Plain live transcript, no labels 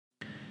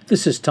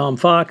This is Tom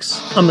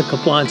Fox. I'm the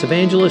Compliance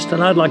Evangelist,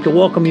 and I'd like to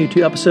welcome you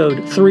to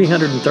episode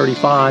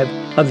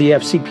 335 of the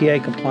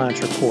FCPA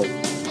Compliance Report.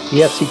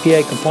 The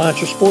FCPA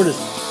Compliance Report is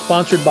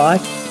sponsored by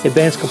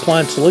Advanced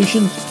Compliance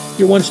Solutions,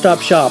 your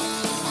one-stop shop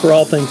for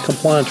all things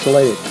compliance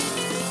related.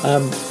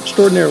 I'm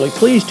extraordinarily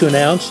pleased to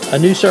announce a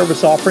new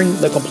service offering,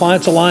 the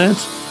Compliance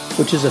Alliance,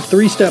 which is a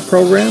three-step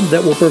program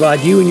that will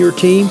provide you and your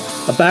team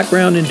a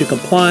background into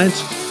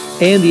compliance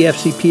and the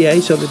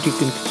FCPA so that you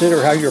can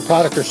consider how your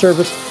product or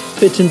service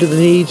fits into the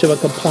needs of a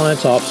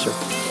compliance officer.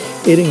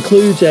 It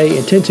includes a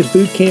intensive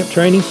boot camp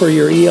training for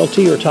your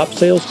ELT or top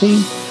sales team,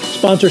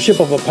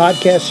 sponsorship of a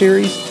podcast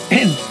series,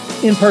 and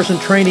in-person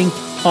training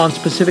on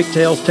specific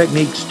sales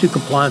techniques to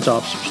compliance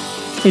officers.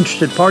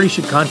 Interested parties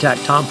should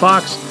contact Tom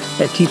Fox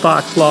at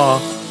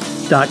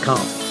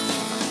tfoxlaw.com.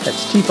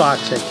 That's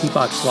tfox at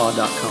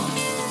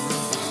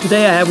tfoxlaw.com.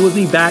 Today I have with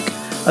me back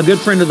a good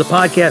friend of the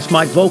podcast,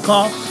 Mike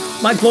Volkov.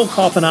 Mike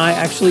Volkov and I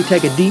actually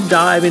take a deep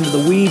dive into the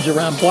weeds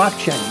around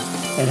blockchain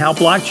and how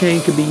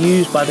blockchain can be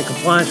used by the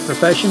compliance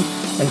profession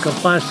and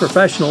compliance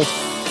professionals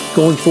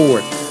going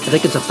forward. I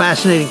think it's a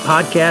fascinating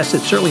podcast.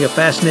 It's certainly a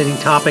fascinating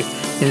topic,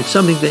 and it's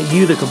something that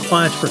you, the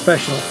compliance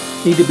professional,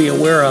 need to be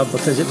aware of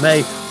because it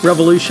may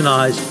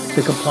revolutionize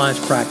the compliance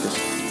practice.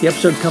 The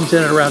episode comes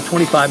in at around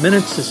 25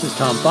 minutes. This is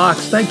Tom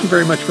Fox. Thank you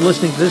very much for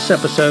listening to this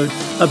episode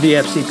of the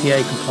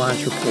FCPA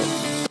Compliance Report.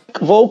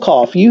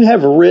 Volkov, you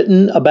have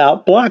written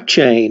about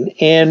blockchain,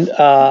 and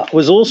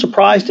was a little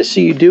surprised to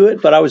see you do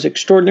it, but I was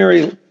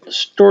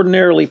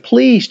extraordinarily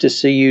pleased to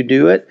see you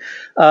do it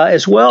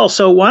as well.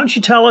 So why don't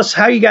you tell us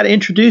how you got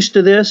introduced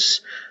to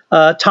this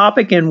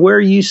topic and where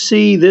you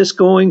see this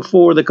going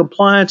for the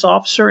compliance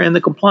officer and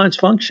the compliance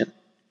function?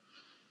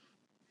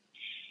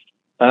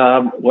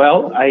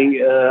 Well,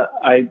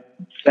 I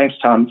thanks,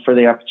 Tom, for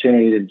the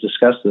opportunity to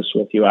discuss this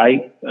with you.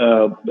 I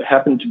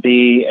happened to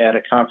be at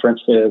a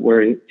conference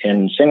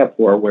in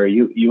Singapore where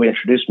you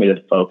introduced me to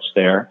the folks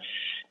there,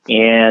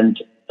 and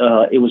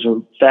it was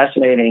a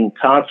fascinating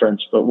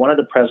conference. But one of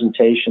the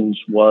presentations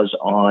was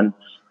on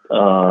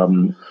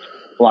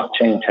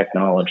blockchain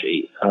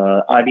technology.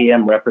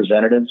 IBM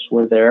representatives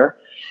were there,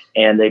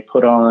 and they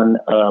put on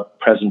a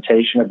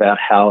presentation about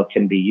how it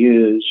can be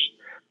used.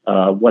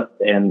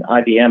 And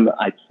IBM,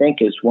 I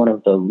think, is one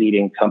of the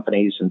leading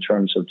companies in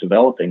terms of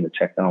developing the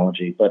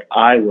technology. But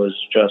I've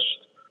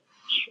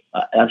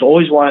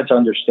always wanted to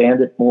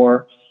understand it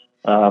more,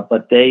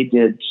 but they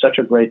did such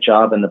a great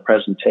job in the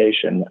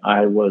presentation.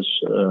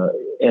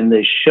 And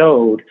they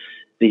showed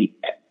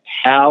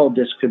how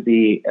this could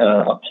be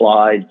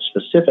applied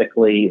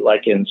specifically,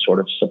 like in sort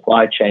of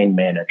supply chain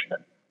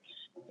management.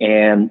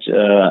 And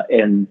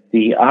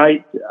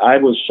I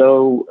was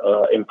so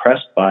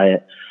impressed by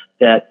it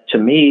that, to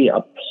me,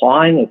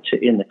 applying it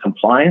in the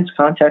compliance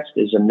context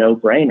is a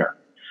no-brainer.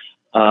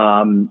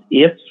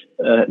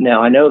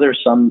 Now, I know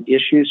there's some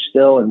issues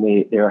still, and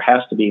there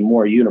has to be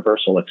more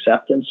universal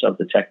acceptance of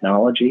the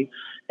technology,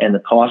 and the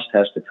cost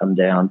has to come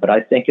down, but I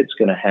think it's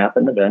going to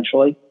happen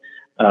eventually.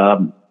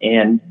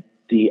 And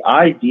the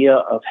idea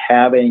of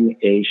having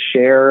a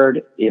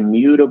shared,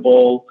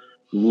 immutable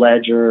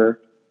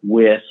ledger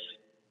with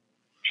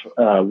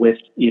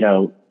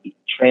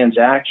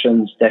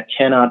transactions that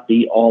cannot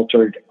be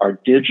altered, are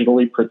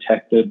digitally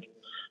protected,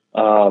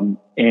 and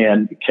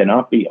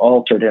cannot be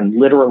altered. And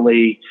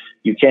literally,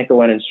 you can't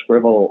go in and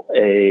scribble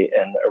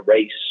and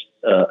erase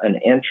an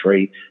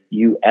entry.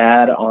 You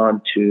add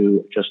on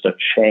to just a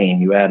chain.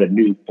 You add a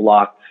new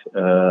block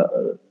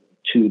to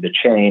the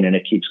chain, and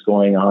it keeps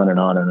going on and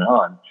on and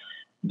on.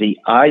 The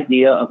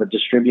idea of a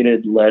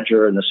distributed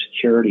ledger and the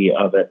security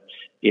of it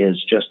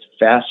is just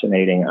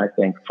fascinating, I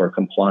think, for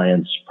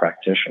compliance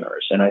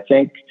practitioners. And I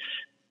think,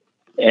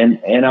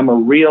 and I'm a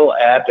real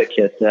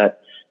advocate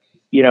that,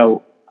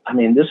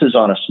 this is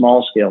on a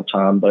small scale,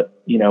 Tom, but,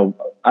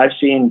 I've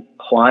seen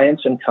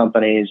clients and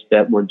companies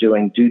that were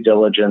doing due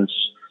diligence,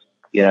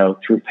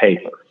 through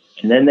paper.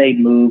 And then they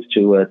moved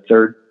to a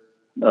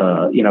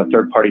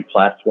third-party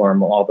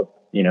platform. All the,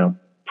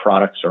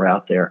 products are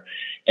out there.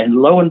 And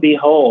lo and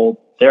behold,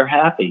 they're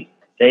happy.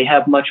 They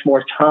have much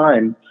more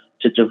time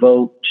to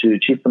devote to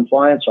chief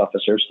compliance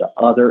officers, to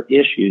other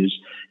issues.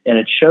 And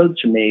it showed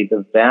to me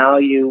the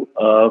value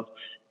of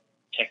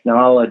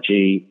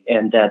technology,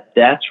 and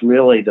that's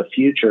really the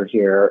future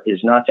here,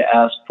 is not to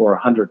ask for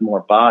 100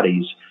 more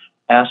bodies,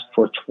 ask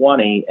for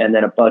 20, and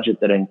then a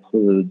budget that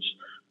includes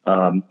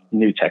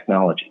new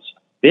technologies.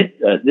 And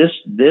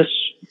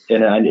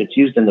it's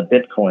used in the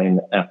Bitcoin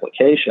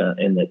application,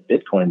 in the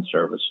Bitcoin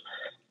service,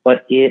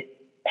 but it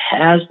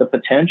has the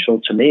potential,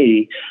 to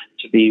me,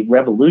 to be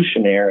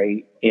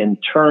revolutionary in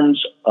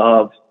terms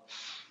of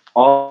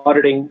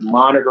auditing,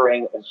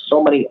 monitoring, and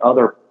so many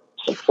other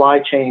supply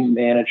chain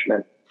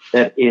management,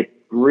 that it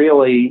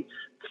really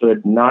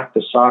could knock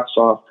the socks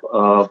off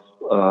of,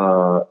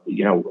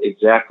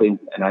 exactly,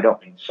 and I don't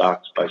mean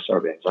socks by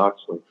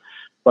Sarbanes-Oxley,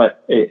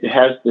 but it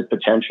has the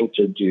potential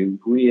to do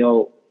a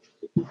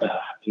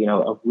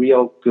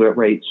real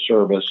great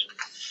service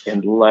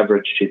and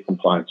leverage chief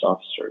compliance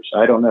officers.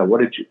 I don't know.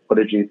 What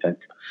did you think?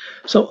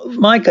 So,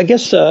 Mike, I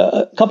guess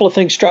a couple of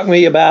things struck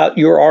me about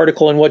your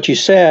article and what you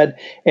said,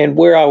 and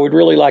where I would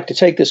really like to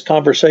take this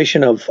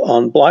conversation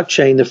on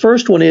blockchain. The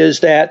first one is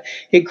that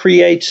it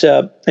creates,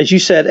 as you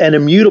said, an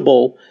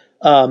immutable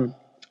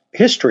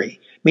history,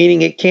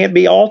 meaning it can't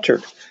be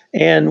altered.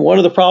 And one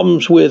of the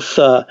problems with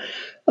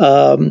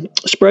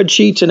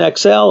spreadsheets in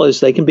Excel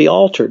is they can be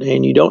altered,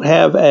 and you don't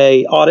have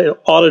a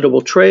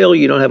auditable trail.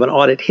 You don't have an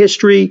audit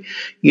history.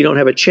 You don't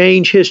have a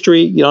change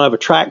history. You don't have a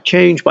track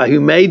change by who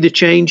made the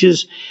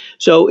changes.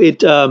 So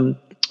it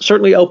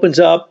certainly opens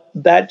up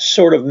that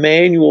sort of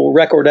manual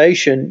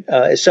recordation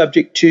is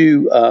subject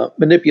to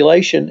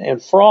manipulation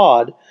and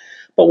fraud.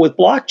 But with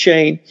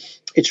blockchain,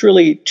 it's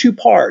really two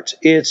parts.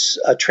 It's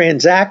a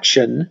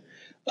transaction,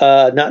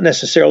 not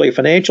necessarily a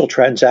financial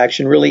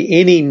transaction, really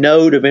any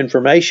node of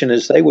information,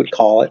 as they would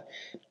call it,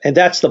 and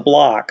that's the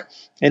block.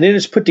 And then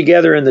it's put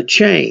together in the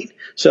chain.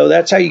 So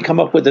that's how you come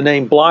up with the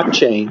name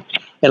blockchain.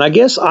 And I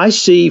guess I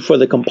see for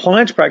the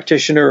compliance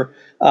practitioner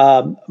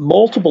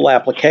multiple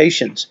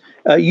applications.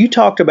 You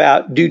talked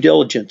about due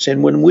diligence,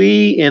 and when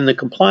we in the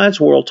compliance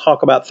world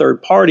talk about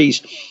third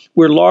parties,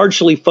 we're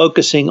largely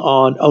focusing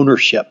on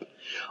ownership.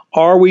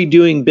 Are we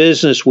doing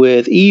business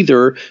with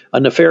either a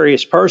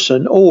nefarious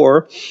person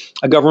or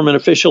a government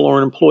official or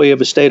an employee of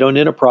a state-owned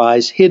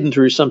enterprise hidden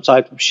through some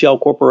type of shell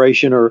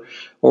corporation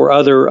or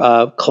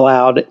other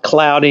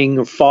clouding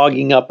or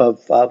fogging up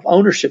of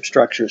ownership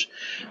structures?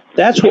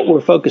 That's what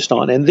we're focused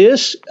on. And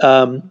this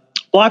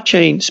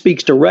blockchain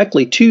speaks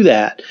directly to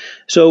that.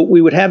 So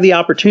we would have the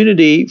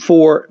opportunity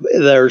for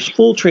there's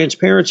full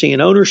transparency in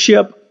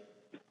ownership.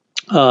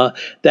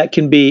 That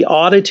can be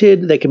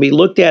audited, that can be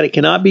looked at, it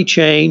cannot be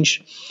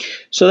changed.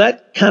 So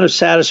that kind of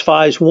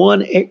satisfies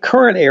one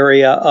current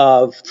area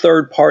of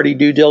third-party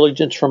due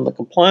diligence from the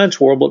compliance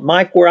world. But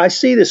Mike, where I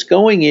see this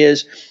going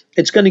is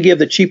it's going to give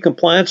the chief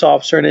compliance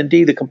officer and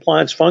indeed the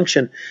compliance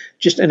function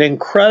just an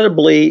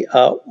incredibly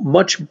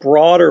much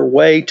broader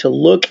way to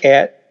look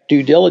at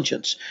due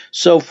diligence.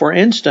 So for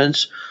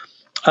instance,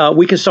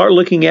 we can start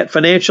looking at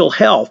financial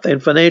health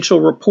and financial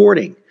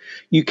reporting.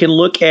 You can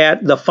look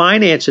at the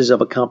finances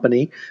of a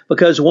company,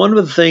 because one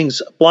of the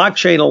things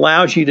blockchain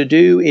allows you to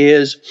do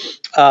is,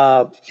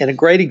 and a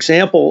great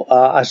example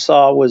I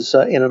saw was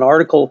in an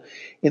article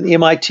in the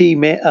MIT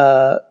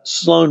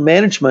Sloan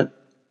Management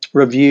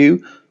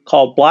Review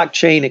called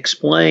Blockchain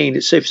Explained.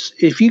 It's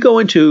if you go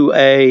into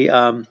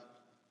a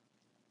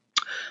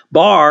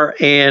bar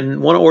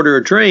and want to order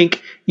a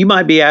drink, you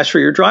might be asked for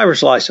your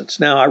driver's license.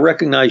 Now, I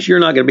recognize you're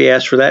not going to be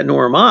asked for that,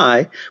 nor am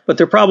I, but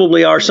there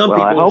probably are some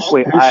people. I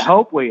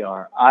hope we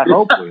are.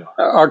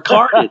 Are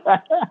carded.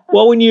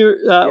 Well, when you're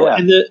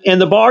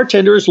and the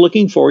bartender is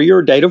looking for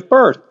your date of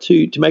birth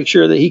to make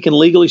sure that he can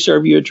legally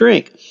serve you a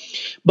drink.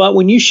 But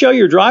when you show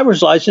your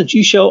driver's license,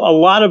 you show a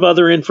lot of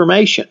other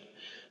information.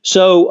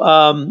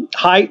 So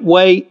height,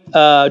 weight,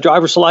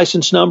 driver's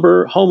license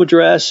number, home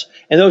address,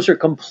 and those are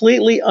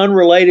completely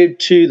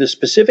unrelated to the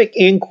specific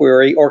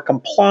inquiry or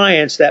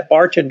compliance that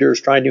bartender is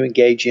trying to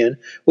engage in,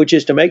 which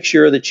is to make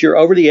sure that you're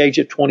over the age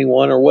of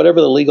 21 or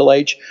whatever the legal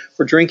age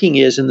for drinking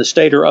is in the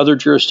state or other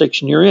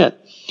jurisdiction you're in.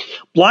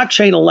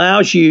 Blockchain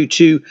allows you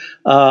to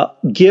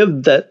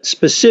give the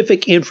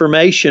specific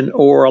information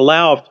or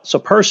allow a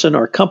person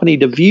or company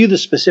to view the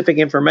specific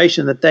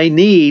information that they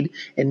need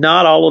and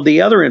not all of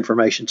the other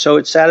information. So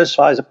it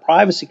satisfies a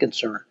privacy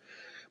concern.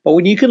 But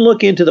when you can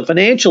look into the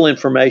financial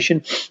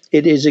information,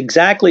 it is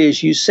exactly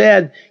as you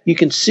said. You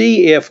can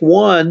see if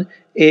one,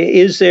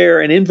 is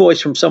there an invoice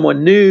from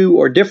someone new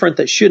or different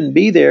that shouldn't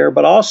be there,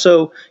 but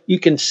also you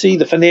can see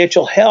the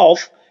financial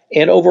health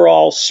and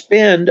overall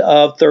spend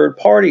of third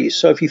parties.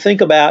 So if you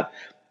think about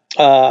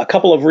a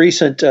couple of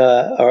recent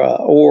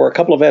or a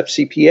couple of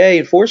FCPA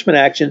enforcement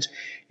actions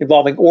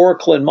involving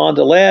Oracle and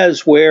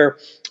Mondelez, where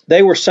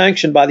they were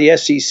sanctioned by the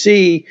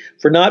SEC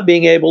for not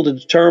being able to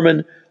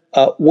determine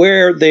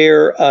where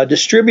their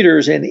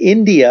distributors in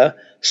India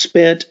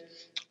spent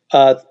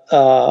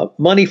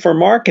money for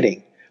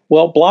marketing.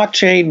 Well,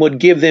 blockchain would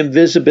give them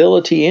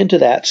visibility into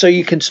that. So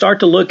you can start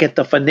to look at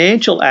the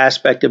financial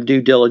aspect of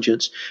due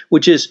diligence,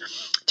 which is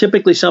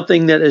typically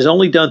something that is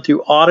only done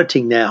through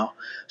auditing now.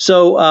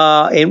 So,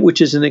 and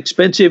which is an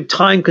expensive,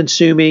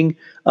 time-consuming,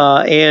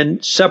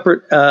 and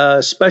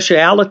separate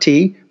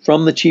speciality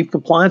from the chief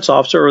compliance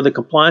officer or the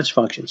compliance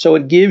function. So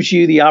it gives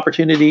you the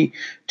opportunity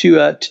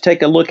to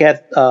take a look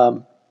at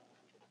the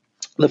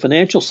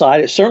financial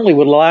side. It certainly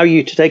would allow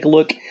you to take a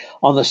look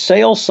on the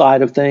sales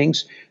side of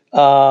things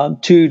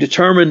to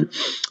determine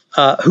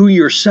who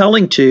you're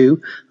selling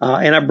to,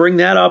 and I bring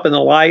that up in the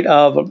light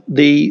of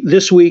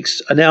this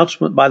week's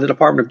announcement by the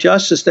Department of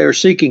Justice. They are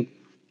seeking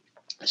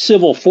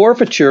civil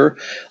forfeiture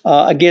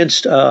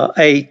against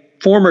a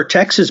former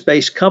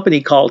Texas-based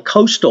company called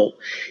Coastal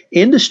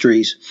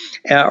Industries,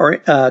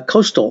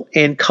 Coastal.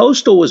 And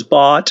Coastal was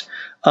bought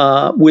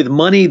with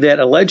money that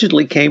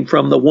allegedly came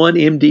from the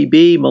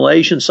 1MDB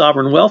Malaysian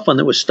sovereign wealth fund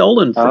that was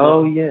stolen from them.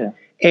 Oh, yeah.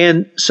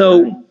 And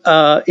so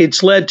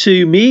it's led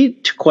to me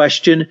to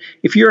question,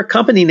 if you're a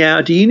company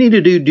now, do you need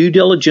to do due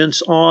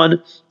diligence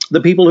on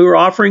the people who are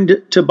offering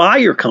to buy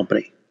your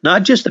company?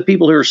 Not just the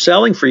people who are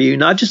selling for you,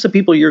 not just the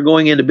people you're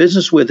going into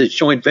business with as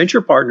joint venture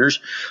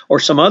partners or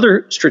some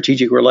other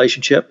strategic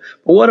relationship.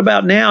 But what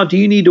about now? Do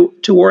you need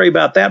to worry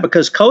about that?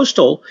 Because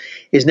Coastal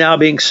is now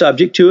being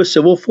subject to a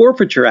civil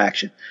forfeiture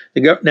action.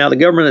 Now, the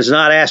government is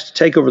not asked to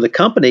take over the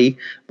company,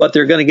 but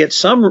they're going to get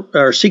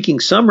seeking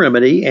some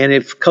remedy. And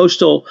if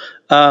Coastal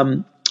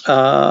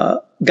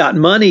got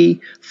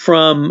money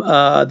from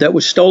that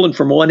was stolen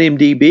from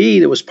 1MDB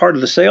that was part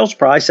of the sales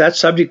price, that's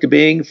subject to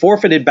being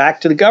forfeited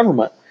back to the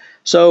government.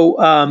 So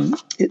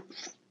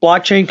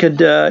blockchain could,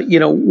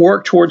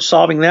 work towards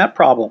solving that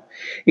problem.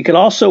 It could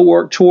also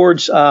work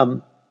towards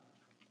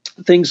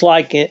things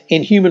like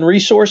in human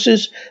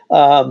resources.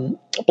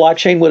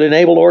 Blockchain would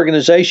enable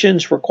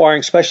organizations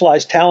requiring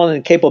specialized talent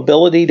and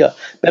capability to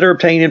better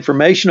obtain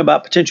information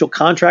about potential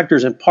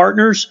contractors and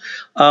partners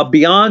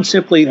beyond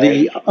simply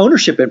the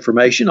ownership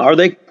information. Are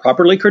they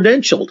properly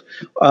credentialed?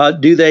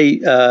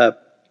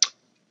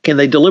 Can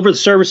they deliver the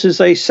services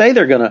they say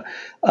they're going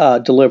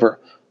to deliver?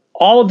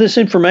 All of this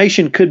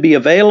information could be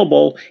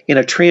available in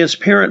a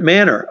transparent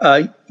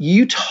manner.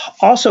 You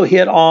also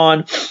hit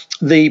on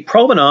the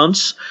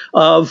provenance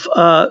of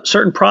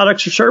certain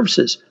products or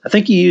services. I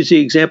think you used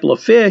the example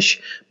of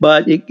fish,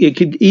 but it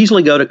could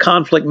easily go to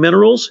conflict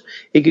minerals.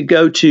 It could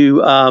go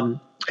to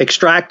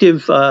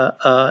extractive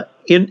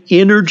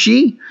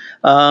energy.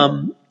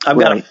 I've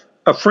got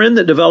a friend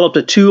that developed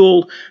a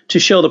tool to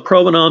show the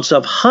provenance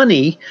of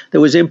honey that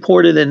was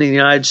imported in the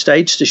United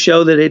States to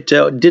show that it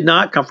did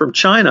not come from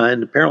China.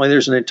 And apparently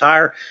there's an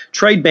entire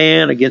trade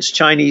ban against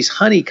Chinese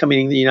honey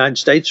coming to the United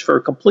States for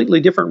completely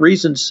different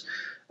reasons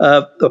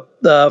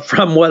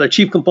from what a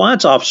chief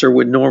compliance officer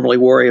would normally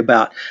worry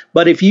about.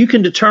 But if you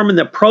can determine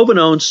the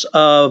provenance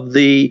of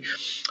the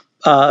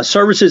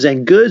services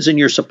and goods in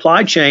your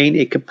supply chain,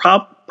 it could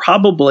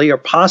probably or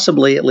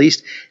possibly at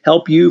least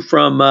help you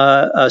from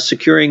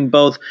securing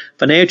both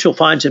financial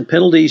fines and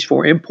penalties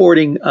for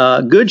importing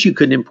goods you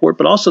couldn't import,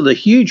 but also the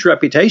huge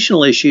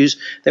reputational issues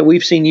that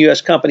we've seen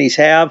U.S. companies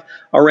have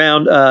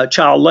around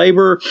child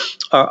labor,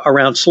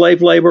 around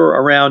slave labor,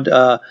 around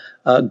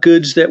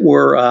goods that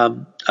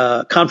were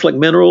conflict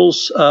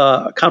minerals,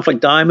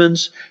 conflict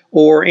diamonds,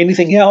 or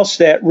anything else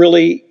that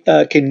really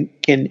can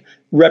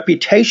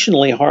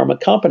reputationally harm a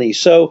company.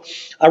 So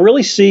I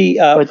really see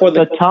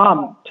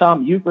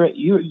Tom, you've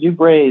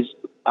raised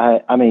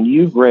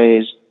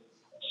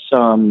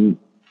some.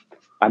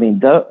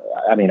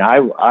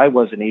 I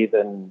wasn't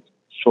even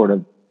sort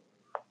of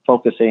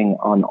focusing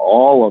on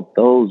all of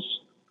those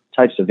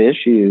types of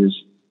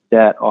issues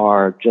that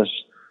are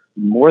just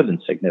more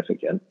than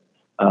significant.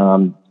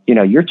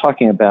 You're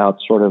talking about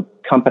sort of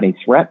company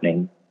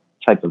threatening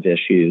type of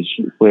issues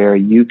where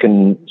you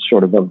can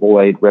sort of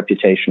avoid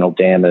reputational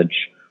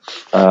damage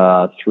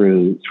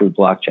through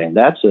blockchain.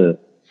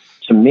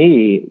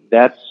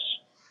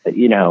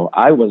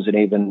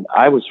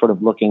 I was sort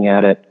of looking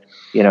at it,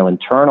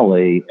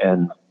 internally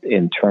and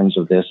in terms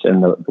of this.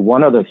 And the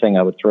one other thing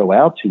I would throw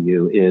out to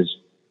you is,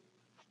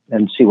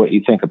 and see what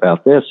you think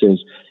about this,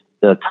 is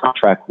the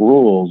contract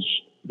rules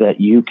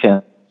that you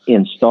can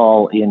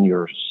install in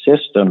your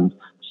system,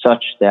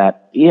 such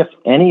that if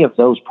any of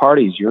those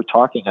parties you're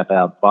talking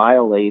about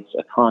violates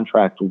a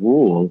contract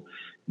rule,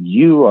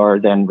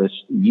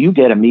 you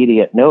get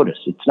immediate notice.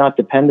 It's not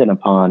dependent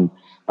upon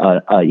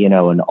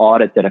an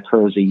audit that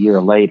occurs a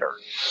year later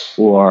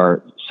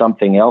or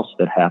something else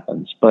that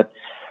happens. But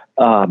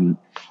I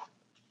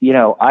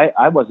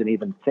wasn't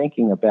even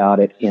thinking about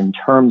it in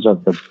terms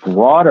of the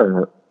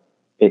broader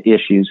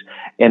issues.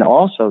 And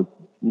also,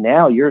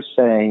 now you're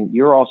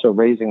also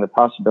raising the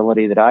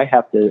possibility that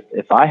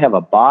if I have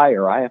a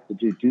buyer, I have to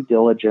do due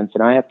diligence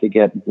and I have to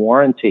get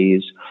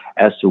warranties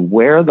as to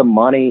where the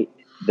money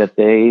that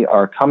they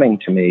are coming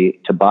to me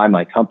to buy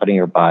my company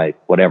or buy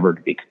whatever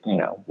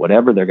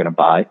whatever they're going to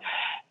buy,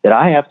 that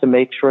I have to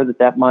make sure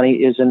that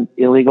money isn't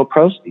illegal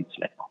proceeds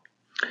now.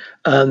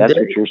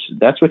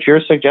 That's what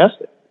you're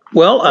suggesting.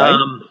 Well, right?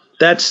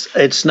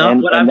 it's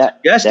not what I'm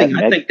suggesting.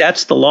 I think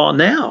that's the law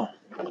now.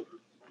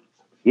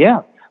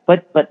 Yeah.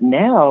 But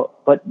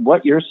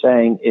what you're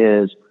saying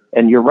is,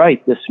 and you're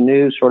right, this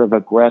new sort of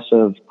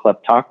aggressive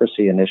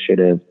kleptocracy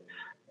initiative,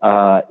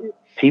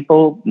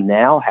 people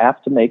now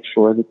have to make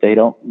sure that they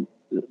know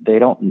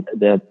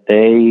that,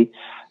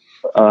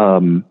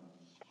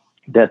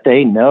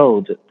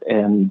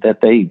 and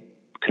that they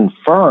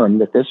confirm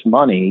that this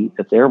money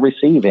that they're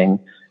receiving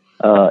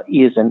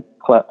isn't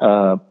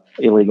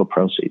illegal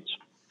proceeds.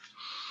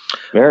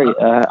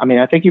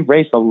 I think you've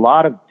raised a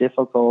lot of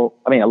difficult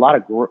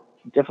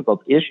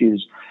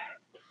issues,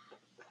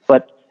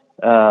 but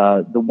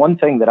the one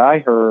thing that I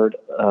heard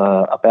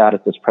about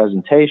at this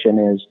presentation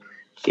is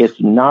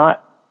it's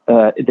not.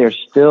 There's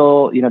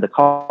still, the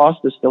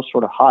cost is still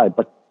sort of high,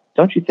 but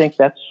don't you think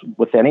that's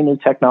with any new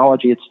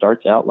technology, it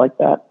starts out like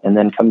that and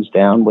then comes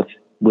down with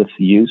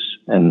use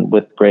and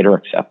with greater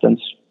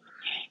acceptance?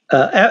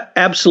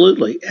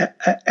 Absolutely.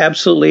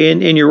 Absolutely.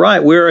 And you're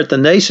right. We're at the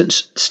nascent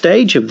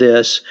stage of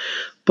this.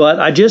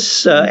 But I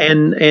just,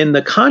 and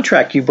the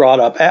contract you brought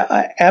up,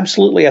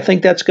 absolutely. I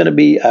think that's going to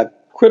be a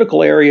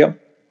critical area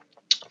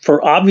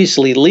for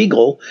obviously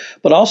legal,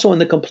 but also in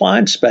the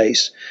compliance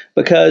space,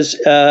 because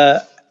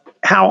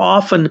how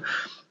often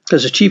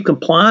does a chief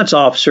compliance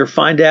officer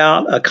find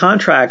out a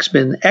contract's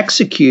been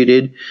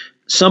executed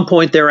some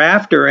point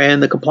thereafter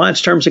and the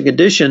compliance terms and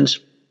conditions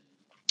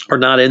are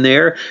not in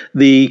there?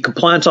 The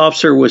compliance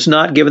officer was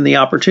not given the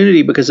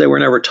opportunity because they were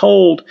never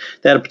told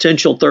that a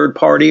potential third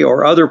party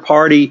or other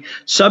party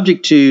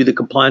subject to the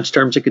compliance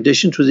terms and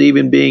conditions was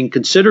even being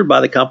considered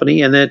by the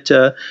company, and that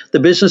the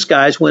business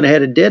guys went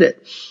ahead and did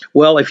it.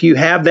 Well, if you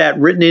have that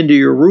written into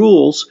your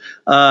rules,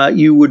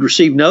 you would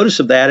receive notice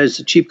of that as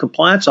the chief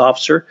compliance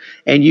officer,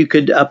 and you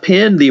could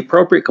append the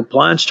appropriate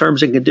compliance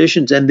terms and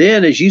conditions, and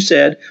then, as you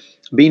said,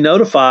 be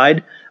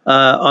notified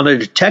on a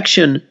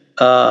detection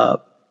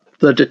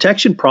the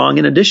detection prong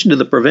in addition to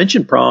the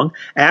prevention prong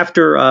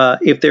after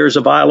if there's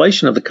a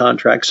violation of the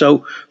contract.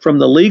 So from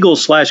the legal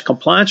 /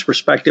 compliance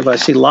perspective, I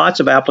see lots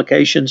of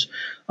applications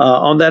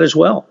on that as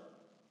well.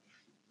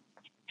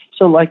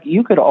 So like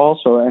you could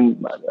also,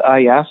 and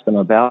I asked them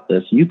about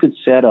this, you could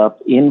set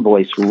up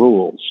invoice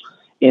rules.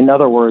 In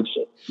other words,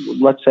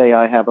 let's say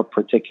I have a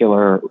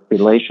particular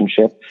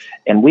relationship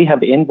and we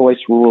have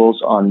invoice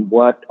rules on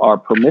what are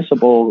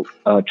permissible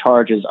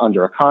charges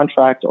under a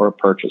contract or a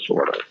purchase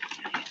order.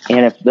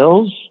 And if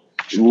those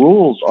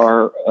rules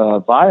are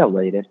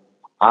violated,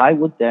 I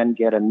would then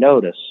get a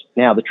notice.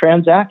 Now, the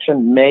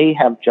transaction may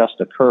have just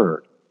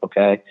occurred,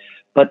 okay?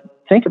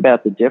 But think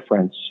about the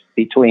difference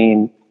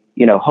between,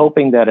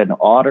 hoping that an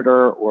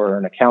auditor or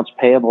an accounts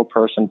payable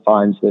person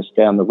finds this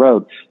down the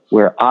road,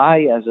 where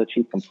I, as a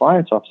chief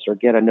compliance officer,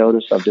 get a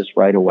notice of this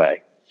right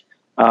away.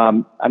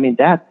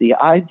 The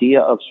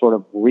idea of sort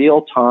of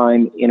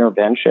real-time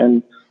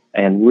intervention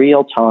and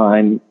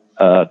real-time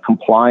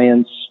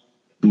compliance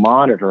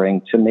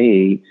monitoring, to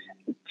me,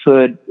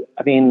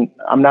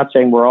 I'm not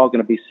saying we're all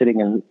going to be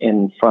sitting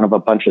in front of a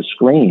bunch of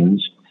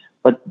screens,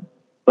 but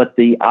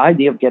the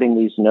idea of getting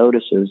these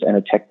notices and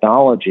a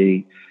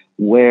technology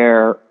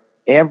where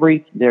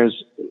there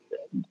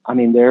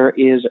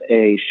is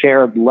a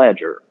shared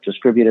ledger,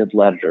 distributed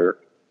ledger,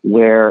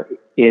 where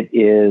it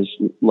is,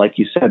 like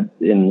you said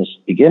in the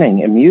beginning,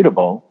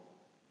 immutable.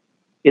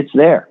 It's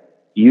there.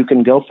 You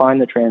can go find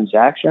the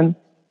transaction.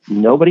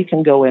 Nobody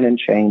can go in and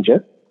change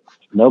it.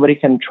 Nobody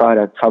can try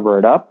to cover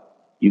it up.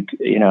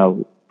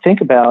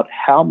 Think about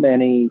how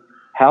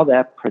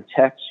that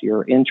protects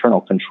your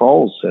internal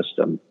control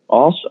system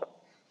also.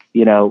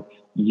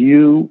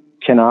 You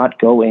cannot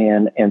go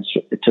in and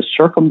to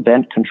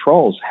circumvent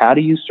controls. How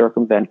do you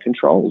circumvent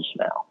controls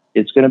now?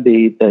 It's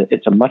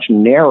a much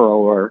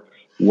narrower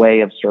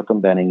way of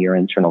circumventing your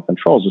internal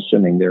controls,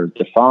 assuming they're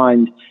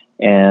defined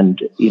and,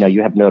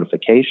 you have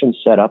notifications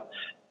set up.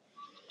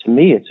 To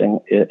me,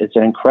 it's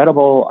an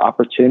incredible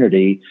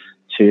opportunity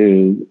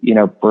to,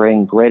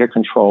 bring greater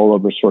control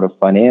over sort of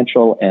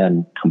financial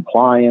and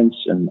compliance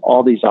and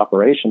all these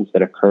operations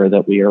that occur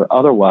that we are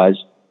otherwise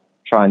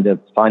trying to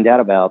find out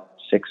about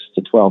 6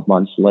 to 12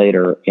 months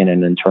later in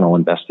an internal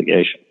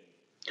investigation.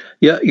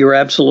 Yeah, you're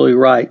absolutely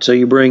right. So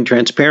you bring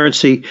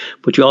transparency,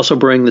 but you also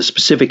bring the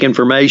specific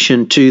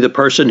information to the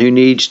person who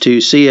needs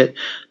to see it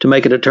to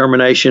make a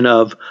determination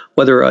of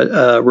whether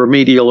a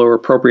remedial or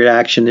appropriate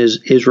action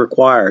is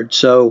required.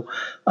 So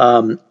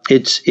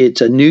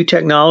it's a new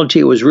technology.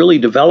 It was really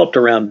developed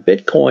around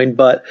Bitcoin,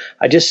 but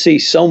I just see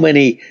so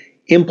many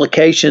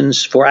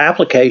implications for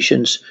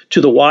applications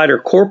to the wider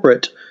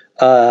corporate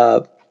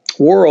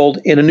world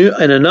in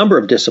a number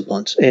of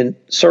disciplines. And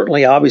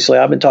certainly, obviously,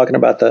 I've been talking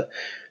about the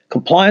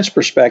compliance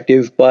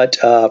perspective, but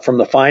from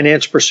the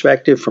finance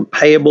perspective, from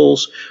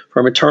payables,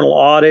 from internal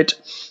audit,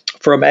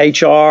 from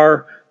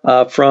HR,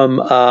 from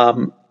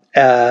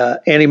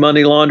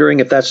anti-money laundering,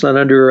 if that's not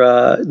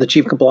under the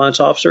chief compliance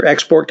officer,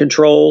 export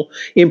control,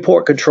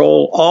 import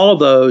control, all of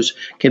those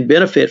can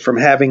benefit from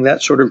having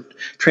that sort of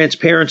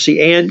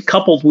transparency and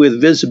coupled with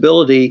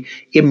visibility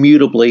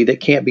immutably that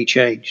can't be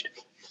changed.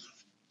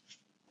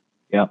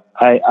 Yeah,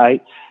 I'm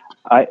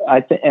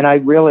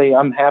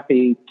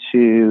happy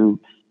to.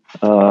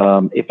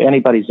 If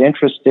anybody's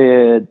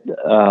interested,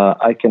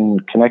 I can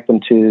connect them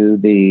to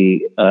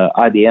the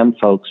IBM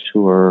folks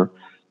who are,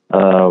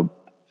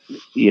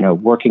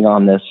 working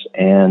on this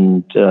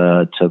and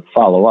to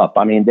follow up.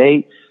 I mean,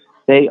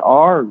 they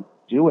are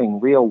doing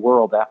real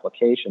world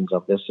applications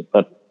of this,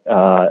 but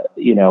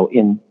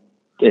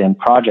in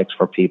projects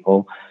for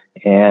people.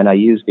 And I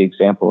use the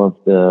example of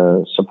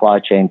the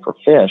supply chain for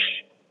fish.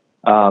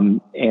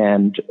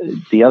 And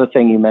the other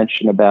thing you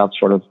mentioned about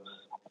sort of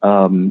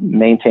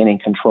maintaining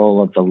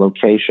control of the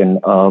location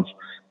of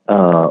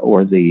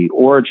or the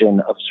origin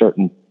of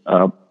certain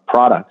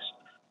products.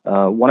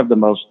 One of the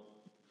most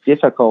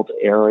difficult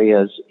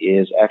areas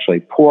is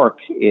actually pork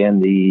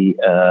in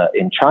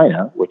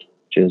China, which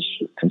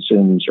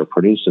consumes or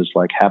produces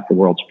like half the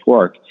world's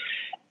pork.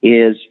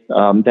 Is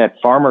that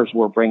farmers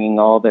were bringing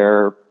all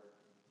their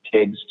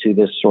pigs to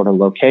this sort of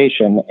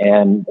location.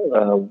 And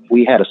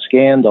we had a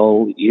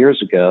scandal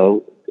years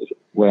ago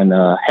when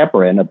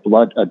heparin,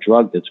 a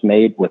drug that's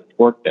made with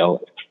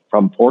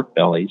from pork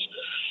bellies,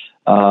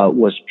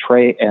 was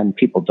and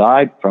people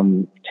died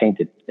from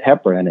tainted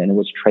heparin, and it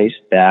was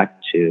traced back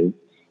to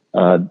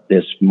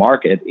this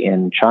market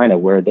in China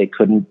where they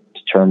couldn't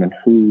determine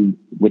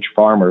which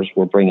farmers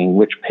were bringing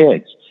which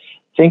pigs.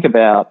 Think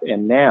about,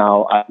 and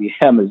now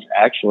IBM is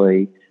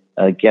actually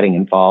getting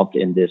involved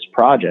in this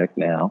project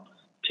now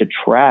to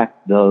track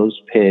those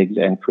pigs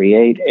and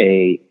create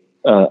a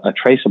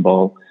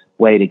traceable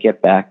way to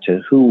get back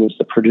to who was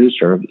the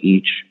producer of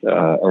each,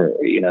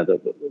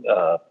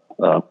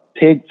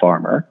 pig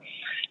farmer.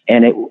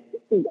 And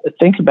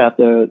think about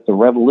the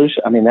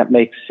revolution. I mean, that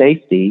makes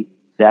safety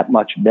that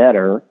much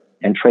better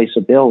and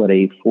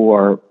traceability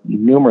for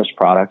numerous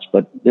products.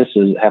 But this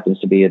happens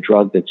to be a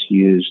drug that's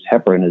used.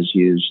 Heparin is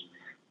used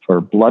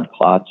for blood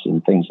clots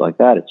and things like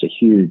that. It's a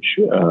huge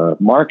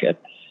market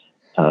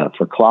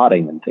for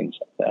clotting and things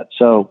like that.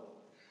 So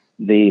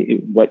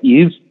what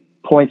you've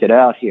pointed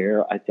out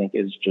here, I think,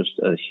 is just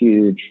a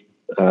huge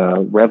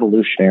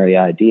revolutionary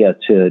idea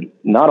to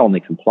not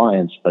only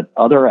compliance, but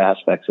other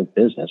aspects of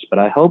business. But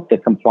I hope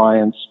that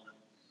compliance,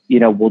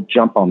 will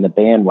jump on the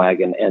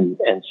bandwagon and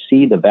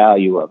see the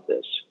value of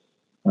this.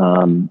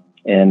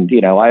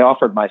 I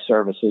offered my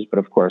services, but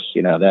of course,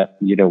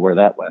 where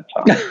that went,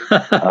 Tom.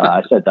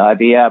 I said to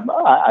IBM,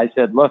 I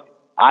said, look,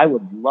 I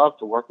would love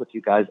to work with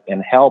you guys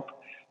and help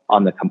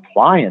on the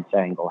compliance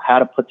angle, how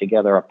to put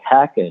together a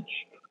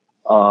package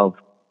of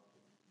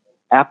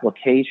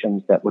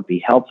applications that would be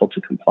helpful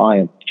to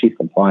chief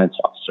compliance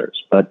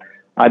officers. But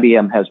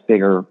IBM has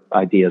bigger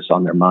ideas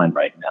on their mind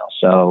right now.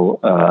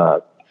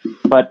 So,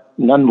 but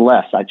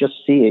nonetheless, I just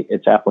see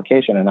its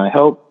application, and I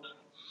hope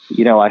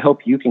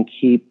you can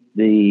keep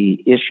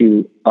the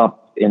issue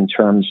up in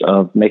terms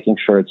of making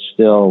sure it's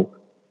still,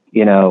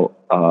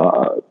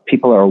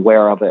 people are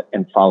aware of it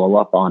and follow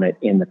up on it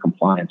in the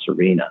compliance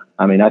arena.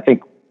 I mean, I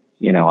think,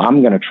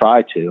 I'm going to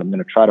try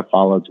to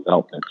follow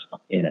developments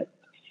in it.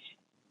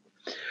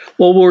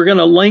 Well, we're going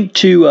to link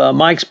to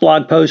Mike's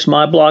blog post,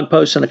 my blog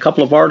post, and a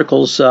couple of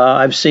articles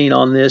I've seen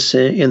on this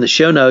in the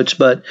show notes.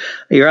 But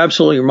you're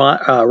absolutely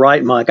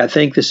right, Mike. I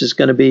think this is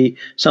going to be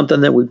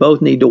something that we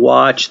both need to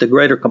watch. The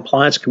greater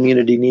compliance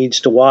community needs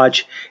to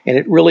watch. And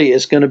it really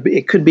is going to be,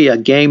 it could be a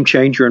game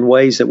changer in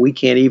ways that we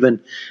can't even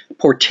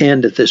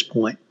portend at this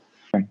point.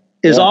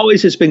 As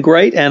always, it's been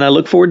great, and I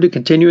look forward to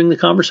continuing the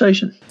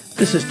conversation.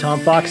 This is Tom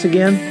Fox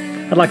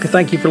again. I'd like to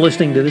thank you for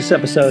listening to this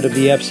episode of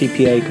the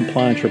FCPA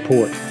Compliance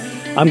Report.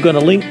 I'm going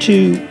to link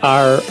to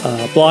our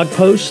blog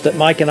posts that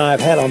Mike and I have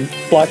had on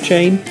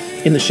blockchain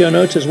in the show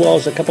notes, as well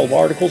as a couple of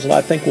articles that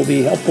I think will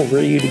be helpful for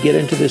you to get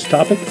into this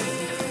topic.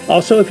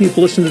 Also, if you've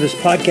listened to this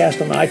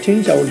podcast on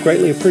iTunes, I would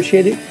greatly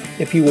appreciate it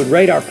if you would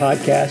rate our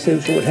podcast.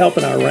 It would help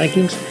in our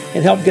rankings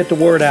and help get the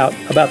word out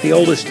about the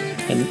oldest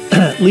and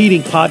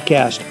leading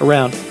podcast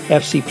around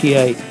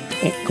FCPA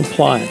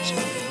compliance.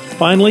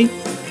 Finally,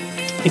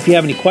 if you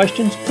have any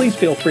questions, please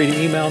feel free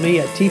to email me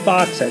at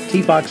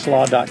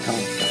tfox@tfoxlaw.com.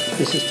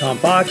 This is Tom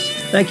Fox.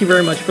 Thank you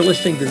very much for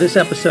listening to this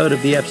episode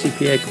of the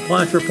FCPA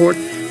Compliance Report,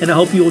 and I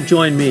hope you will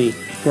join me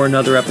for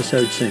another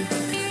episode soon.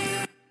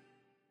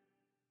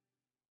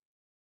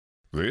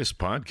 This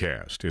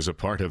podcast is a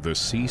part of the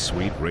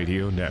C-Suite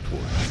Radio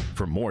Network.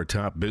 For more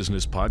top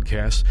business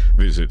podcasts,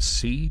 visit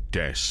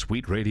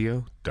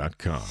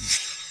c-suiteradio.com.